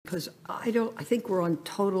because I think we're on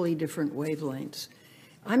totally different wavelengths.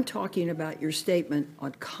 I'm talking about your statement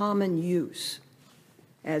on common use,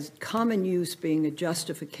 as common use being a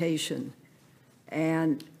justification,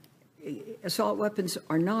 and assault weapons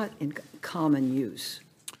are not in common use.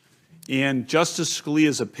 And Justice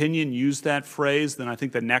Scalia's opinion used that phrase. Then I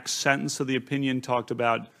think the next sentence of the opinion talked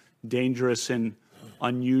about dangerous and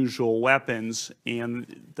unusual weapons.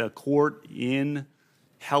 And the court in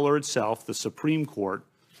Heller itself, the Supreme Court,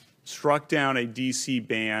 struck down a D.C.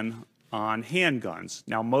 ban on handguns.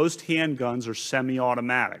 Now, most handguns are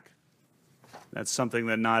semi-automatic. That's something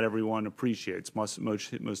that not everyone appreciates. Most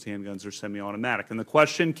handguns are semi-automatic. And the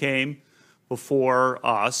question came before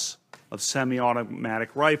us of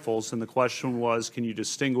semi-automatic rifles, and the question was, can you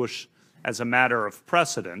distinguish as a matter of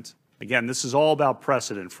precedent? Again, this is all about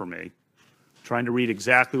precedent for me, trying to read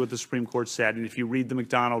exactly what the Supreme Court said. And if you read the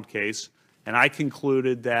McDonald case, and I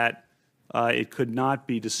concluded that it could not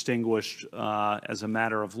be distinguished as a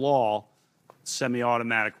matter of law,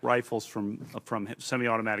 semi-automatic rifles from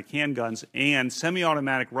semi-automatic handguns, and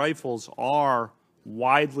semi-automatic rifles are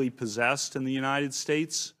widely possessed in the United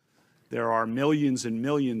States. There are millions and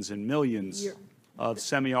millions and millions of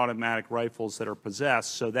semi-automatic rifles that are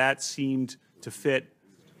possessed, so that seemed to fit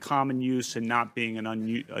common use and not being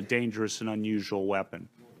a dangerous and unusual weapon.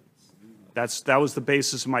 That was the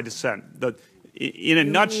basis of my dissent. In a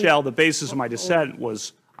nutshell, the basis of my dissent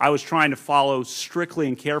was I was trying to follow strictly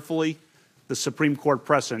and carefully the Supreme Court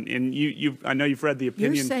precedent. And I know you've read the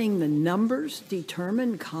opinion. You're saying the numbers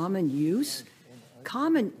determine common use?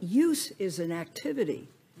 Common use is an activity.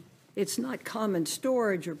 It's not common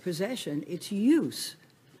storage or possession, it's use.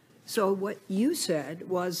 So what you said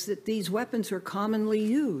was that these weapons are commonly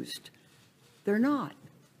used. They're not.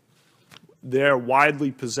 They're widely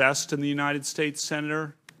possessed in the United States,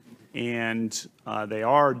 Senator, and they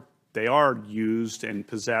are used and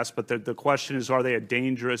possessed, but the question is, are they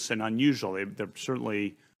dangerous and unusual? They're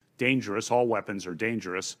certainly dangerous. All weapons are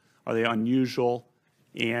dangerous. Are they unusual?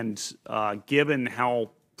 And given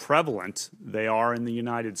how prevalent they are in the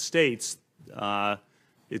United States,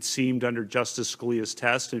 it seemed under Justice Scalia's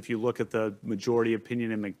test, and if you look at the majority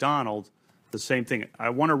opinion in McDonald, the same thing. I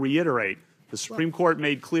want to reiterate, the Supreme Court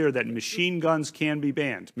made clear that machine guns can be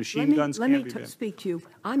banned. Machine guns can be banned. Let me speak to you.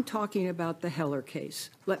 I'm talking about the Heller case.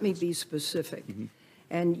 Let me be specific.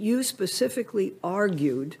 And you specifically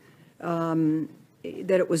argued that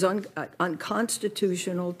it was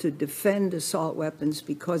unconstitutional to defend assault weapons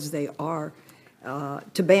because they are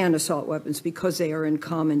to ban assault weapons because they are in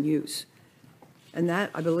common use. And that,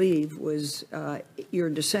 I believe, was your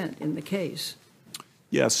dissent in the case.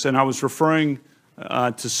 Yes, and I was referring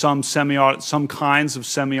to some kinds of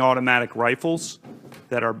semi-automatic rifles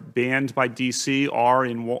that are banned by D.C. are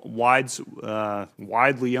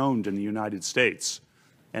widely owned in the United States.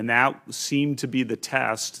 And that seemed to be the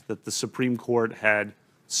test that the Supreme Court had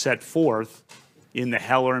set forth in the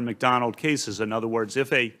Heller and McDonald cases. In other words,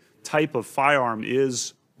 if a type of firearm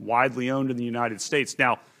is widely owned in the United States.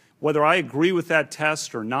 Now, whether I agree with that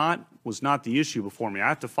test or not was not the issue before me. I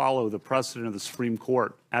have to follow the precedent of the Supreme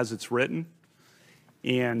Court as it's written,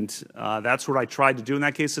 and that's what I tried to do in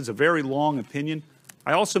that case. It's a very long opinion.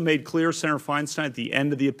 I also made clear, Senator Feinstein, at the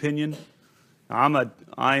end of the opinion,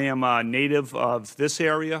 I am a native of this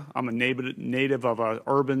area. I'm a native of an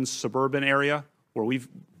urban, suburban area where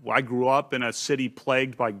I grew up in a city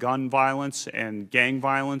plagued by gun violence and gang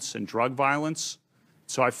violence and drug violence.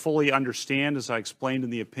 So I fully understand, as I explained in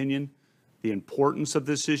the opinion, the importance of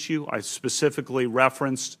this issue. I specifically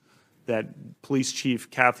referenced that Police Chief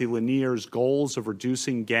Kathy Lanier's goals of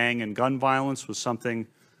reducing gang and gun violence was something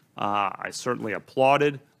I certainly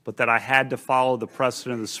applauded, but that I had to follow the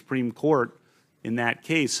precedent of the Supreme Court in that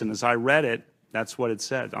case. And as I read it, that's what it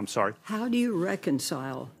said. I'm sorry. How do you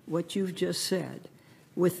reconcile what you've just said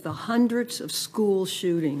with the hundreds of school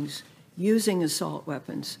shootings using assault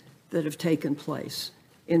weapons that have taken place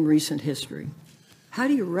in recent history? How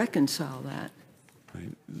do you reconcile that?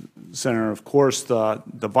 Senator, of course, the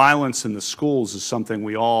violence in the schools is something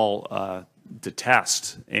we all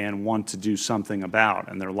detest and want to do something about.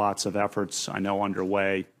 And there are lots of efforts I know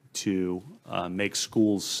underway to make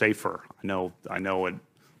schools safer. I know at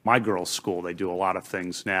my girls' school they do a lot of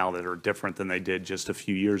things now that are different than they did just a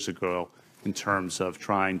few years ago in terms of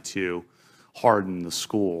trying to harden the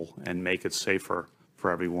school and make it safer for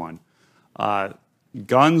everyone.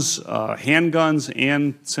 Handguns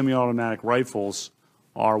and semi-automatic rifles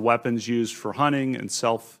are weapons used for hunting and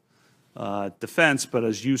self-defense, but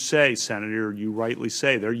as you say, Senator, you rightly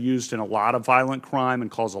say, they're used in a lot of violent crime and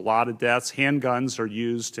cause a lot of deaths. Handguns are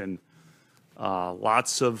used in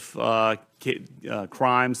lots of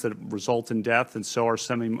crimes that result in death, and so are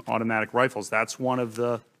semi-automatic rifles. That's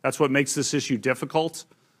what makes this issue difficult.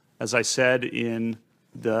 As I said in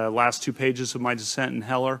the last 2 pages of my dissent in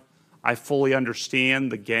Heller, I fully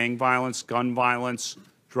understand the gang violence, gun violence,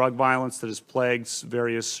 drug violence that has plagued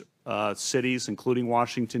various cities, including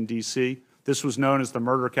Washington, D.C. This was known as the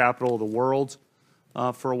murder capital of the world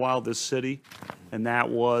for a while, this city, and that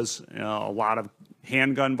was a lot of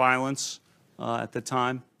handgun violence at the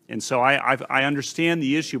time. And so I understand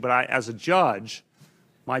the issue, but as a judge,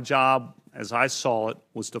 my job, as I saw it,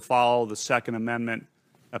 was to follow the Second Amendment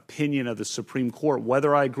opinion of the Supreme Court,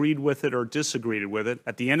 whether I agreed with it or disagreed with it.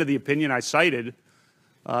 At the end of the opinion, I cited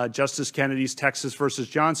Justice Kennedy's Texas versus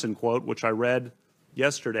Johnson quote, which I read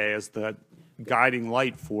yesterday as the guiding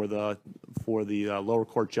light for the lower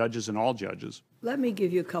court judges and all judges. Let me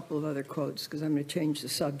give you a couple of other quotes because I'm going to change the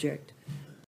subject.